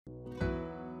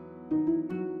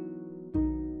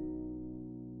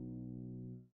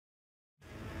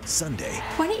Sunday.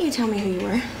 Why didn't you tell me who you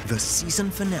were? The season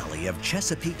finale of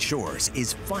Chesapeake Shores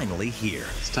is finally here.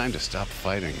 It's time to stop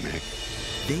fighting, Nick.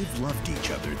 They've loved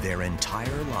each other their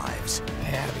entire lives.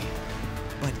 Hey, Abby.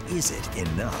 But is it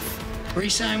enough?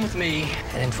 Re-sign with me,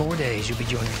 and in 4 days, you'll be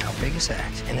joining our biggest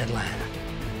act in Atlanta.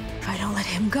 If I don't let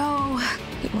him go,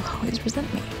 he will always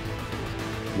resent me.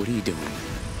 What are you doing?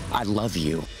 I love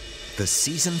you. The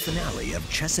season finale of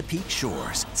Chesapeake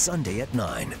Shores, Sunday at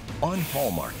 9 on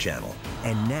Hallmark Channel.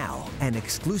 And now, an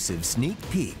exclusive sneak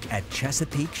peek at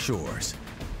Chesapeake Shores.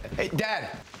 Hey, Dad.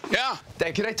 Yeah?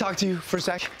 Dad, can I talk to you for a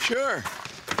sec? Sure.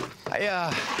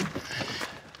 I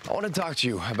want to talk to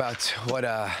you about what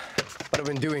I've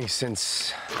been doing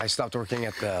since I stopped working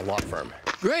at the law firm.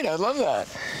 Great, I love that.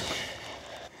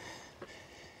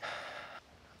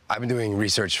 I've been doing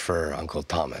research for Uncle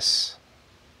Thomas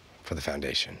for the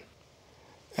foundation.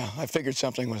 Yeah, I figured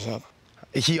something was up.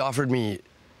 He offered me...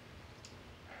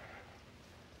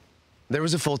 There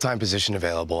was a full-time position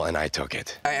available, and I took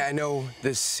it. I know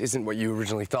this isn't what you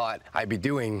originally thought I'd be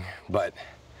doing, but...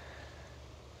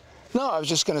 No, I was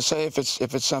just going to say if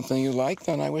it's something you like,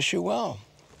 then I wish you well.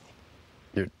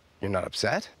 You're not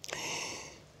upset?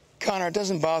 Connor, it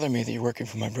doesn't bother me that you're working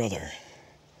for my brother.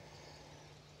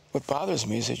 What bothers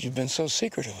me is that you've been so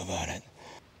secretive about it.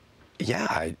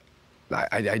 Yeah,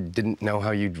 I didn't know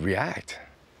how you'd react.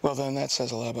 Well, then that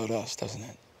says a lot about us, doesn't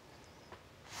it?